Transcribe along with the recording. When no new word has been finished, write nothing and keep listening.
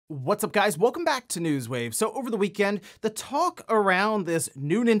What's up, guys? Welcome back to Newswave. So over the weekend, the talk around this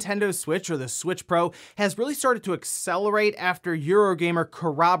new Nintendo Switch, or the Switch Pro, has really started to accelerate after Eurogamer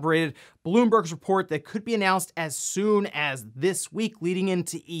corroborated Bloomberg's report that could be announced as soon as this week leading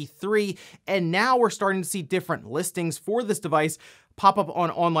into E3. And now we're starting to see different listings for this device pop up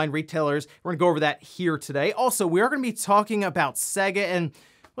on online retailers. We're gonna go over that here today. Also, we are gonna be talking about Sega and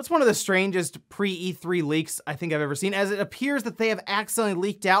what's one of the strangest pre-E3 leaks I think I've ever seen, as it appears that they have accidentally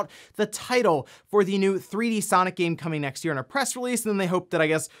leaked out the title for the new 3D Sonic game coming next year in a press release, and then they hope that, I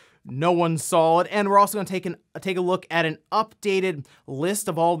guess, no one saw it. And we're also going to take a look at an updated list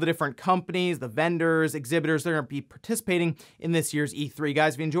of all the different companies, the vendors, exhibitors that are going to be participating in this year's E3.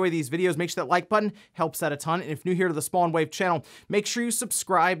 Guys, if you enjoy these videos, make sure that like button helps out a ton. And if you're new here to the Spawn Wave channel, make sure you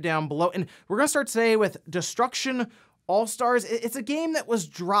subscribe down below. And we're going to start today with Destruction AllStars. It's a game that was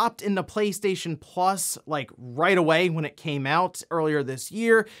dropped into PlayStation Plus like right away when it came out earlier this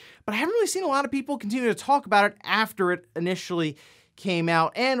year, but I haven't really seen a lot of people continue to talk about it after it initially came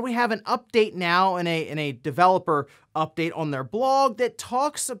out. And we have an update now in a developer update on their blog that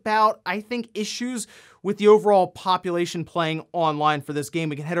talks about, I think, issues with the overall population playing online for this game.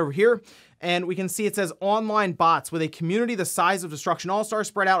 We can head over here and we can see it says online bots with a community the size of Destruction All-Stars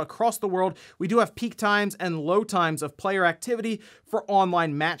spread out across the world. We do have peak times and low times of player activity for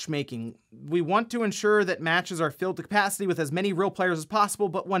online matchmaking. We want to ensure that matches are filled to capacity with as many real players as possible,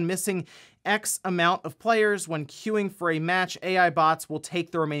 but when missing X amount of players, when queuing for a match, AI bots will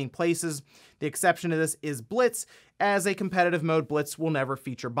take the remaining places. The exception to this is Blitz, as a competitive mode, Blitz will never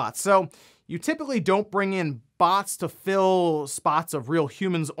feature bots. So you typically don't bring in bots to fill spots of real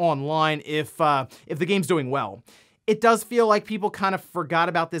humans online if the game's doing well. It does feel like people kind of forgot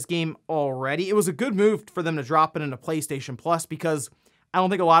about this game already. It was a good move for them to drop it into PlayStation Plus, because I don't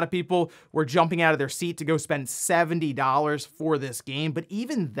think a lot of people were jumping out of their seat to go spend $70 for this game. But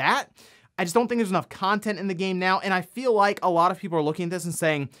even that, I just don't think there's enough content in the game now. And I feel like a lot of people are looking at this and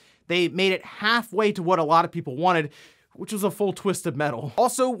saying they made it halfway to what a lot of people wanted, which was a full Twisted Metal.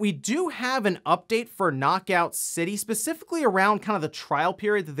 Also, we do have an update for Knockout City, specifically around kind of the trial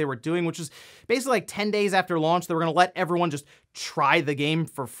period that they were doing, which is basically like 10 days after launch. They were gonna let everyone just try the game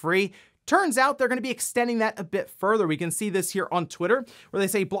for free. Turns out they're going to be extending that a bit further. We can see this here on Twitter, where they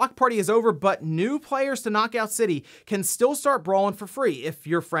say block party is over, but new players to Knockout City can still start brawling for free. If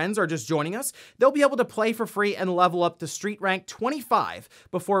your friends are just joining us, they'll be able to play for free and level up to street rank 25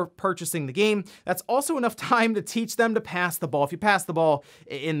 before purchasing the game. That's also enough time to teach them to pass the ball. If you pass the ball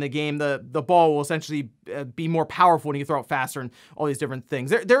in the game, the ball will essentially be more powerful when you throw it faster and all these different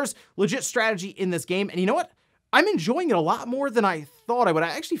things. There's legit strategy in this game, and you know what? I'm enjoying it a lot more than I thought I would.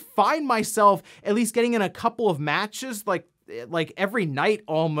 I actually find myself at least getting in a couple of matches like every night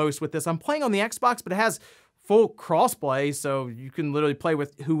almost with this. I'm playing on the Xbox, but it has full crossplay, so you can literally play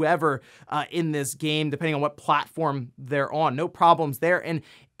with whoever in this game, depending on what platform they're on. No problems there, and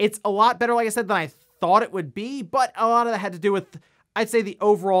it's a lot better, like I said, than I thought it would be, but a lot of that had to do with, I'd say, the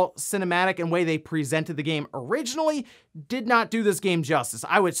overall cinematic and way they presented the game originally did not do this game justice.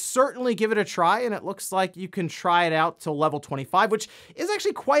 I would certainly give it a try, and it looks like you can try it out till level 25, which is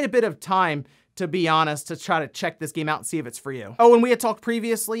actually quite a bit of time, to be honest, to try to check this game out and see if it's for you. Oh, and we had talked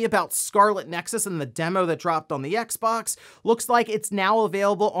previously about Scarlett Nexus and the demo that dropped on the Xbox. Looks like it's now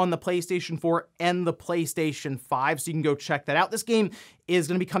available on the PlayStation 4 and the PlayStation 5, so you can go check that out. This game is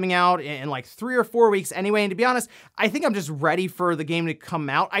going to be coming out in like 3 or 4 weeks anyway, and to be honest, I think I'm just ready for the game to come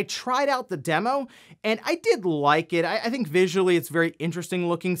out. I tried out the demo, and I did like it. I think visually it's very interesting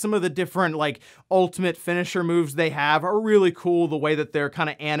looking. Some of the different like ultimate finisher moves they have are really cool, the way that they're kind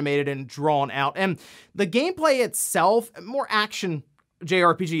of animated and drawn out. And the gameplay itself, more action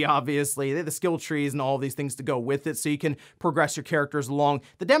JRPG, obviously. They have the skill trees and all these things to go with it, so you can progress your characters along.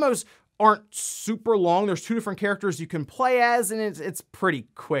 The demos aren't super long. There's 2 different characters you can play as, and it's pretty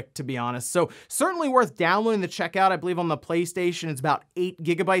quick, to be honest. So certainly worth downloading to check out. I believe on the PlayStation it's about 8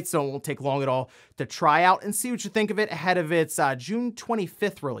 gigabytes, so it won't take long at all to try out and see what you think of it ahead of its June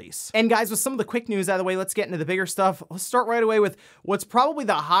 25th release. And guys, with some of the quick news out of the way, let's get into the bigger stuff. Let's start right away with what's probably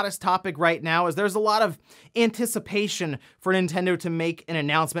the hottest topic right now. Is there's a lot of anticipation for Nintendo to make an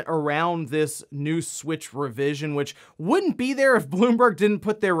announcement around this new Switch revision, which wouldn't be there if Bloomberg didn't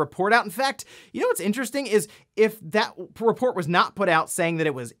put their report out. In fact, you know what's interesting is if that report was not put out saying that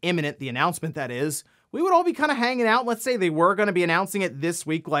it was imminent, the announcement that is, we would all be kind of hanging out. Let's say they were going to be announcing it this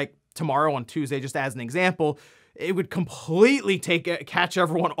week, like tomorrow on Tuesday, just as an example. It would completely catch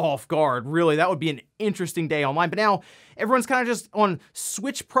everyone off guard. Really, that would be an interesting day online. But now everyone's kind of just on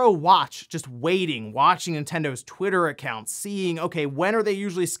Switch Pro watch, just watching Nintendo's Twitter account, seeing, okay, when are they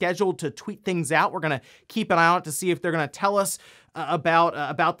usually scheduled to tweet things out? We're going to keep an eye on it to see if they're going to tell us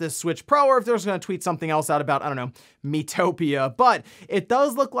about this Switch Pro, or if they're just going to tweet something else out about, I don't know, Miitopia. But it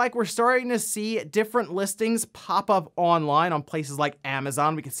does look like we're starting to see different listings pop up online on places like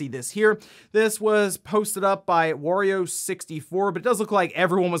Amazon. We can see this here. This was posted up by Wario64, but it does look like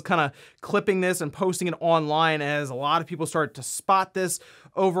everyone was kind of clipping this and posting it online as a lot of people started to spot this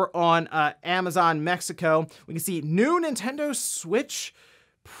over on Amazon Mexico. We can see new Nintendo Switch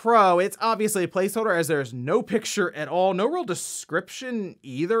Pro. It's obviously a placeholder as there's no picture at all, no real description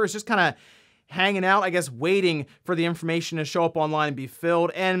either. It's just kind of hanging out, I guess, waiting for the information to show up online and be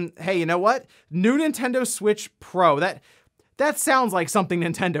filled. And hey, you know what? New Nintendo Switch Pro. That sounds like something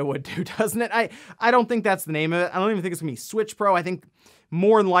Nintendo would do, doesn't it? I don't think that's the name of it. I don't even think it's gonna be Switch Pro. I think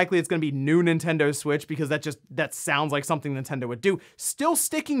more than likely it's gonna be new Nintendo Switch, because that sounds like something Nintendo would do. Still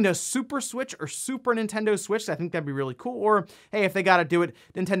sticking to Super Switch or Super Nintendo Switch, I think that'd be really cool. Or hey, if they gotta do it,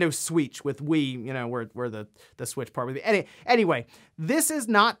 Nintendo Switch with Wii, you know, where the Switch part would be. Anyway, this is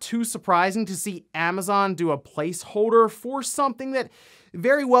not too surprising to see Amazon do a placeholder for something that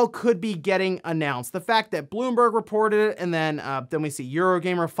very well could be getting announced. The fact that Bloomberg reported it, and then we see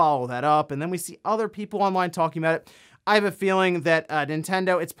Eurogamer follow that up, and then we see other people online talking about it. I have a feeling that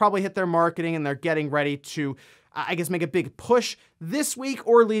Nintendo, it's probably hit their marketing and they're getting ready to, I guess, make a big push this week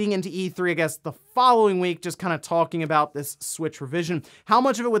or leading into E3, I guess, the following week, just kind of talking about this Switch revision. How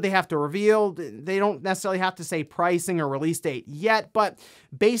much of it would they have to reveal? They don't necessarily have to say pricing or release date yet, but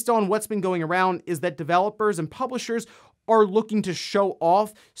based on what's been going around is that developers and publishers are looking to show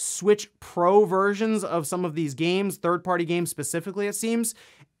off Switch Pro versions of some of these games, third-party games specifically, it seems,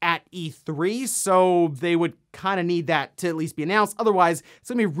 at E3, so they would kind of need that to at least be announced. Otherwise, it's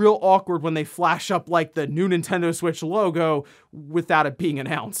gonna be real awkward when they flash up like the new Nintendo Switch logo without it being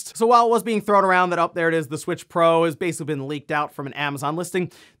announced. So while it was being thrown around that, up there it is, the Switch Pro has basically been leaked out from an Amazon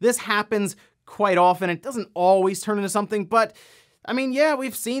listing. This happens quite often. It doesn't always turn into something, but I mean, yeah,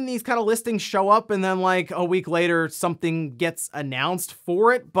 we've seen these kind of listings show up and then like a week later something gets announced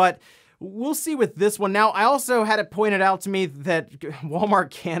for it, but we'll see with this one. Now, I also had it pointed out to me that Walmart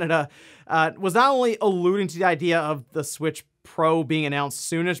Canada was not only alluding to the idea of the Switch Pro being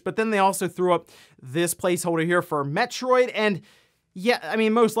announced soonish, but then they also threw up this placeholder here for Metroid. And yeah, I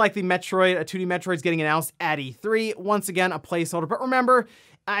mean, most likely Metroid, a 2D Metroid's getting announced at E3. Once again, a placeholder. But remember,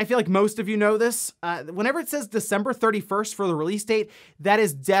 I feel like most of you know this, whenever it says December 31st for the release date, that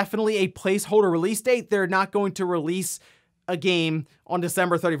is definitely a placeholder release date. They're not going to release a game on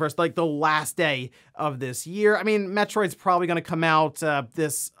December 31st, like the last day of this year. I mean, Metroid's probably going to come out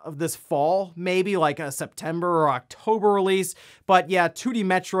this fall, maybe like a September or October release. But yeah, 2D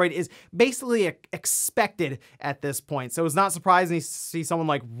Metroid is basically expected at this point. So it's not surprising to see someone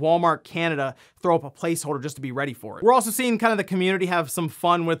like Walmart Canada throw up a placeholder just to be ready for it. We're also seeing kind of the community have some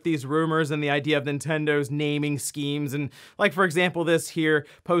fun with these rumors and the idea of Nintendo's naming schemes. And like, for example, this here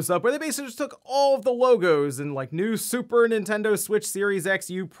posts up where they basically just took all of the logos and like new Super Nintendo Switch Series X,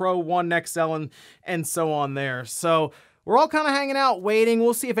 U, Pro, 1, XL, and so on there. So we're all kind of hanging out, waiting.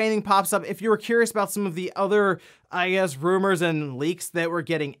 We'll see if anything pops up. If you were curious about some of the other, I guess, rumors and leaks that were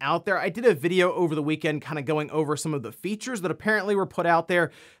getting out there, I did a video over the weekend kind of going over some of the features that apparently were put out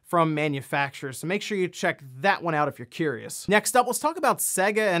there from manufacturers. So make sure you check that one out if you're curious. Next up, let's talk about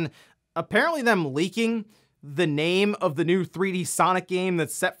Sega and apparently them leaking the name of the new 3D Sonic game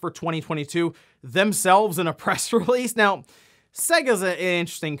that's set for 2022 themselves in a press release. Now, Sega's an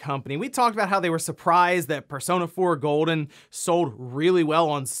interesting company. We talked about how they were surprised that Persona 4 Golden sold really well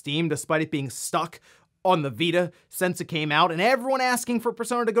on Steam despite it being stuck on the Vita since it came out, and everyone asking for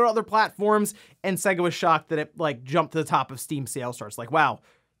Persona to go to other platforms, and Sega was shocked that it like jumped to the top of Steam sales charts. Like, wow,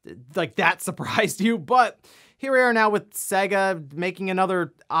 like that surprised you? But here we are now with Sega making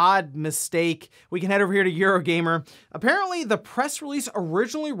another odd mistake. We can head over here to Eurogamer. Apparently, the press release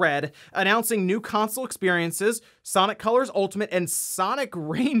originally read, announcing new console experiences, Sonic Colors Ultimate, and Sonic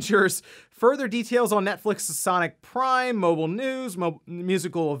Rangers. Further details on Netflix's Sonic Prime, mobile news,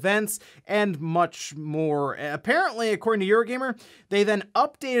 musical events, and much more. Apparently, according to Eurogamer, they then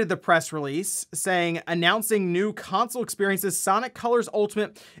updated the press release, saying, announcing new console experiences, Sonic Colors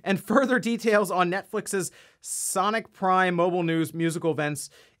Ultimate, and further details on Netflix's Sonic Prime, mobile news, musical events,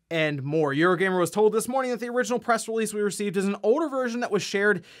 and more. Eurogamer was told this morning that the original press release we received is an older version that was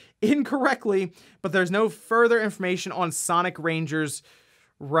shared incorrectly, but there's no further information on Sonic Rangers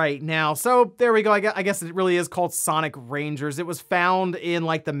right now. So there we go. I guess it really is called Sonic Rangers. It was found in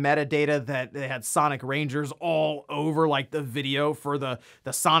like the metadata that they had Sonic Rangers all over like the video for the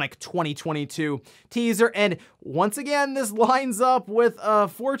Sonic 2022 teaser. And once again, this lines up with a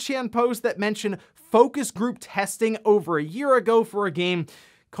 4chan post that mentioned focus group testing over a year ago for a game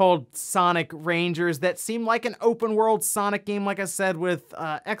called Sonic Rangers that seemed like an open world Sonic game, like I said, with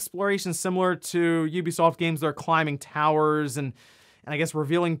exploration similar to Ubisoft games that are climbing towers and I guess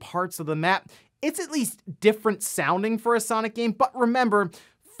revealing parts of the map. It's at least different sounding for a Sonic game, but remember,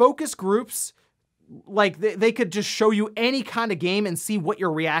 focus groups, like they could just show you any kind of game and see what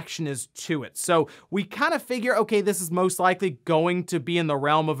your reaction is to it. So we kind of figure, okay, this is most likely going to be in the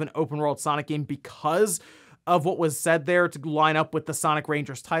realm of an open world Sonic game because of what was said there to line up with the Sonic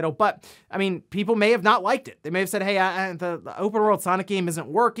Rangers title. But I mean, people may have not liked it. They may have said, hey, the open world Sonic game isn't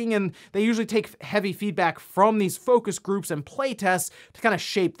working, and they usually take heavy feedback from these focus groups and playtests to kind of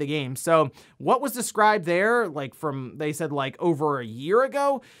shape the game. So what was described there, like they said like over a year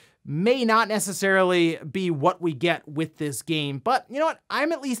ago, may not necessarily be what we get with this game. But you know what?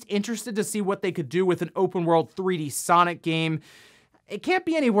 I'm at least interested to see what they could do with an open world 3D Sonic game. It can't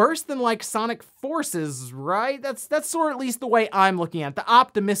be any worse than like Sonic Forces, right? That's sort of at least the way I'm looking at it, the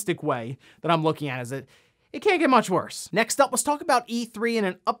optimistic way that I'm looking at it. It can't get much worse. Next up, let's talk about E3 and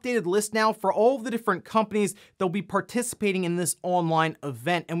an updated list now for all of the different companies that'll be participating in this online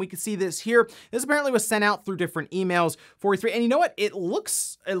event. And we can see this here. This apparently was sent out through different emails for E3. And you know what? It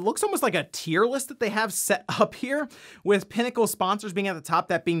looks almost like a tier list that they have set up here, with pinnacle sponsors being at the top,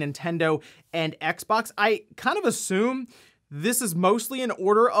 that being Nintendo and Xbox. I kind of assume this is mostly in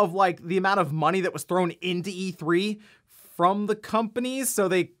order of like the amount of money that was thrown into E3 from the companies, so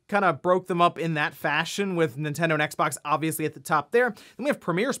they kind of broke them up in that fashion, with Nintendo and Xbox obviously at the top there. Then we have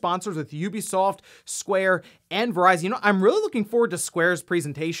premier sponsors with Ubisoft, Square, and Verizon. You know, I'm really looking forward to Square's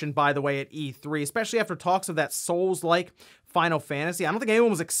presentation, by the way, at E3, especially after talks of that Souls-like Final Fantasy. I don't think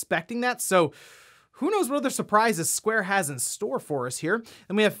anyone was expecting that, so who knows what other surprises Square has in store for us here.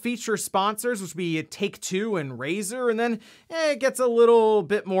 Then we have feature sponsors, which would be Take-Two and Razer, and then it gets a little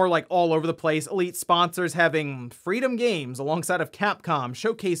bit more like all over the place. Elite sponsors having Freedom Games alongside of Capcom,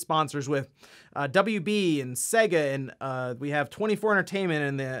 showcase sponsors with WB and Sega, and we have 24 Entertainment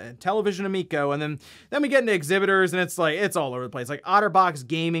and the Television Amico, and then we get into exhibitors, and it's all over the place. Like OtterBox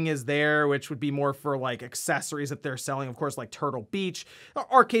Gaming is there, which would be more for like accessories that they're selling, of course, like Turtle Beach,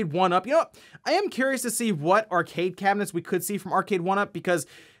 Arcade 1UP. You know what? I am curious to see what arcade cabinets we could see from Arcade 1UP, because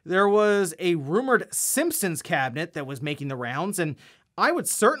there was a rumored Simpsons cabinet that was making the rounds, and I would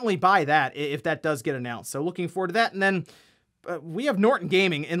certainly buy that if that does get announced. So looking forward to that. And then we have Norton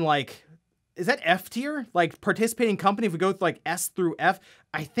Gaming in like, is that F tier? Like participating company, if we go with like S through F,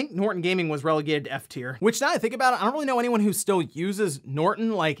 I think Norton Gaming was relegated to F tier. Which now I think about it, I don't really know anyone who still uses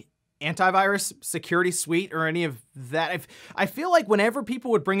Norton like antivirus security suite or any of that. I feel like whenever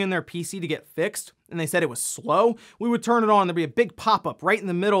people would bring in their PC to get fixed and they said it was slow, we would turn it on, there'd be a big pop-up right in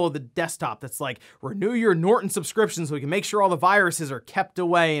the middle of the desktop that's like, renew your Norton subscription so we can make sure all the viruses are kept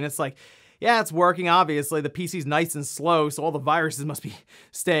away. And it's like, yeah, it's working, obviously. The PC's nice and slow, so all the viruses must be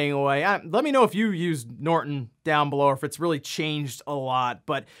staying away. Let me know if you use Norton down below, or if it's really changed a lot.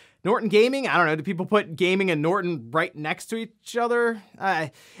 But Norton Gaming, I don't know, do people put gaming and Norton right next to each other?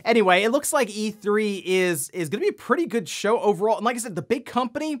 Anyway, it looks like E3 is going to be a pretty good show overall. And like I said, the big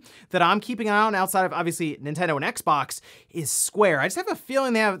company that I'm keeping an eye on outside of obviously Nintendo and Xbox is Square. I just have a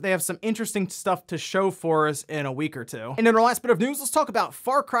feeling they have some interesting stuff to show for us in a week or two. And in our last bit of news, let's talk about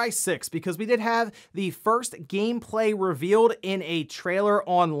Far Cry 6, because we did have the first gameplay revealed in a trailer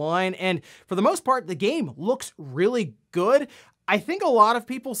online. And for the most part, the game looks really good. I think a lot of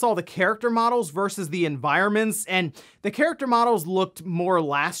people saw the character models versus the environments, and the character models looked more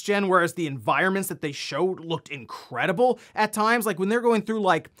last gen, whereas the environments that they showed looked incredible at times. Like when they're going through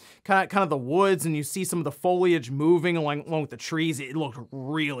like kind of the woods and you see some of the foliage moving along with the trees, it looked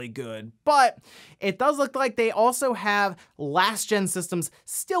really good. But it does look like they also have last gen systems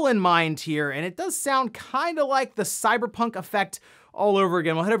still in mind here, and it does sound kind of like the Cyberpunk effect all over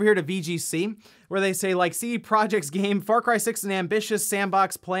again. We'll head over here to VGC, where they say, like CD Projekt's game, Far Cry 6 is an ambitious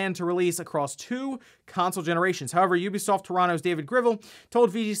sandbox plan to release across 2 console generations. However, Ubisoft Toronto's David Grivell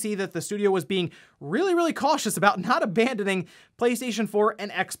told VGC that the studio was being really cautious about not abandoning PlayStation 4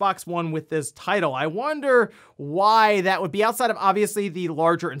 and Xbox One with this title. I wonder why that would be, outside of obviously the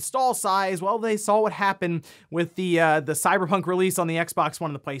larger install size. Well, they saw what happened with the Cyberpunk release on the Xbox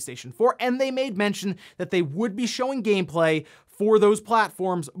One and the PlayStation 4, and they made mention that they would be showing gameplay for those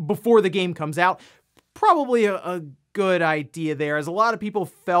platforms before the game comes out. Probably a good idea there, as a lot of people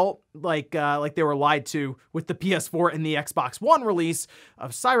felt like they were lied to with the PS4 and the Xbox One release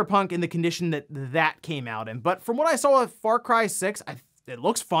of Cyberpunk in the condition that came out in. But from what I saw of Far Cry 6, it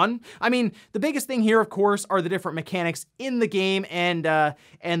looks fun. I mean, the biggest thing here, of course, are the different mechanics in the game, and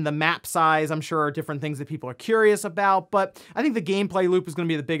the map size, I'm sure, are different things that people are curious about. But I think the gameplay loop is going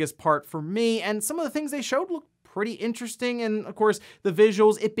to be the biggest part for me, and some of the things they showed look pretty interesting. And of course, the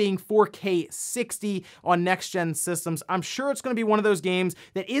visuals, it being 4K 60 on next-gen systems, I'm sure it's going to be one of those games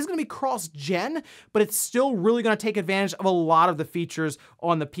that is going to be cross-gen, but it's still really going to take advantage of a lot of the features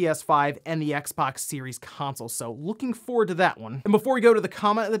on the PS5 and the Xbox Series console. So looking forward to that one. And before we go to the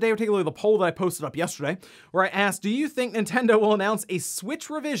comment of the day, we'll take a look at the poll that I posted up yesterday, where I asked, do you think Nintendo will announce a Switch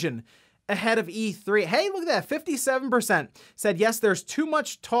revision ahead of E3? Hey, look at that, 57% said yes, there's too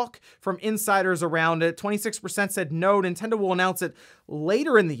much talk from insiders around it. 26% said no, Nintendo will announce it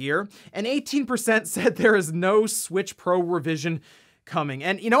later in the year. And 18% said there is no Switch Pro revision coming.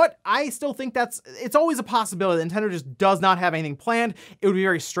 And you know what? I still think it's always a possibility. Nintendo just does not have anything planned. It would be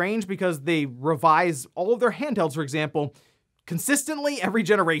very strange because they revise all of their handhelds, for example, consistently every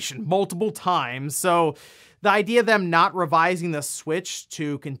generation, multiple times. So the idea of them not revising the Switch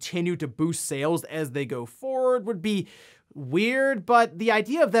to continue to boost sales as they go forward would be weird, but the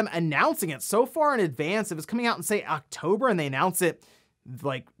idea of them announcing it so far in advance, if it's coming out in, say, October and they announce it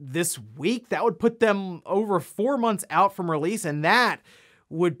like this week, that would put them over 4 months out from release, and that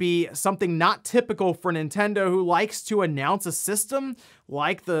would be something not typical for Nintendo, who likes to announce a system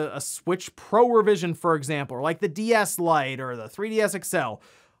like a Switch Pro revision, for example, or like the DS Lite or the 3DS XL,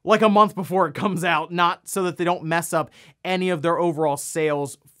 like a month before it comes out, not so that they don't mess up any of their overall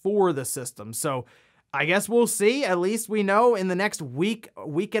sales for the system. So I guess we'll see. At least we know in the next week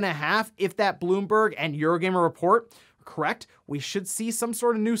and a half, if that Bloomberg and Eurogamer report are correct, we should see some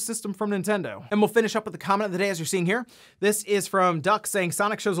sort of new system from Nintendo. And we'll finish up with the comment of the day as you're seeing here. This is from Duck saying,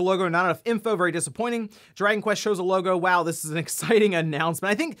 Sonic shows a logo, not enough info, very disappointing. Dragon Quest shows a logo, wow, this is an exciting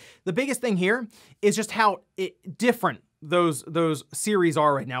announcement. I think the biggest thing here is just how different those series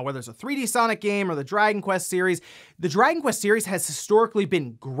are right now, whether it's a 3D Sonic game or the Dragon Quest series. The Dragon Quest series has historically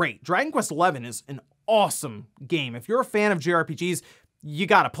been great. Dragon Quest XI is an awesome game. If you're a fan of JRPGs, you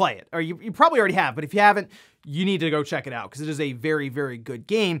gotta play it. Or you probably already have, but if you haven't, you need to go check it out because it is a very, very good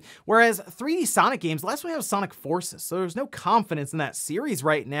game. Whereas 3D Sonic games, last one we have Sonic Forces, so there's no confidence in that series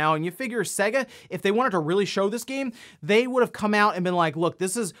right now. And you figure Sega, if they wanted to really show this game, they would have come out and been like, look,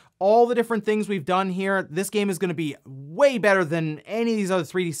 this is all the different things we've done here. This game is going to be way better than any of these other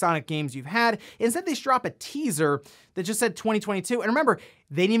 3D Sonic games you've had. Instead, they drop a teaser that just said 2022. And remember,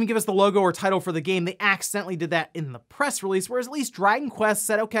 they didn't even give us the logo or title for the game. They accidentally did that in the press release, whereas at least Dragon Quest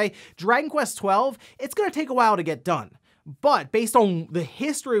said, okay, Dragon Quest 12, it's going to take a while to get done. But based on the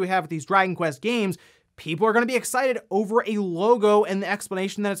history we have with these Dragon Quest games, people are going to be excited over a logo and the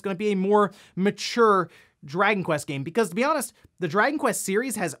explanation that it's going to be a more mature Dragon Quest game. Because to be honest, the Dragon Quest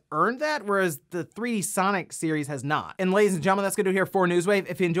series has earned that, whereas the 3D Sonic series has not. And ladies and gentlemen, that's going to do here for Newswave.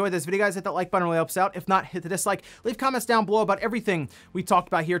 If you enjoyed this video, guys, hit that like button, really helps out. If not, hit the dislike. Leave comments down below about everything we talked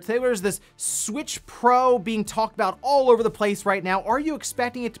about here. Today, there's this Switch Pro being talked about all over the place right now. Are you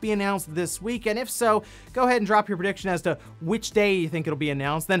expecting it to be announced this week? And if so, go ahead and drop your prediction as to which day you think it'll be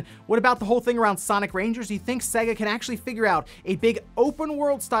announced. Then what about the whole thing around Sonic Rangers? Do you think Sega can actually figure out a big open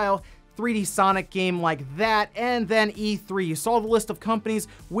world style 3D Sonic game like that? And then E3, you saw the list of companies.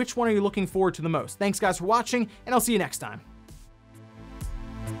 Which one are you looking forward to the most? Thanks guys for watching, and I'll see you next time.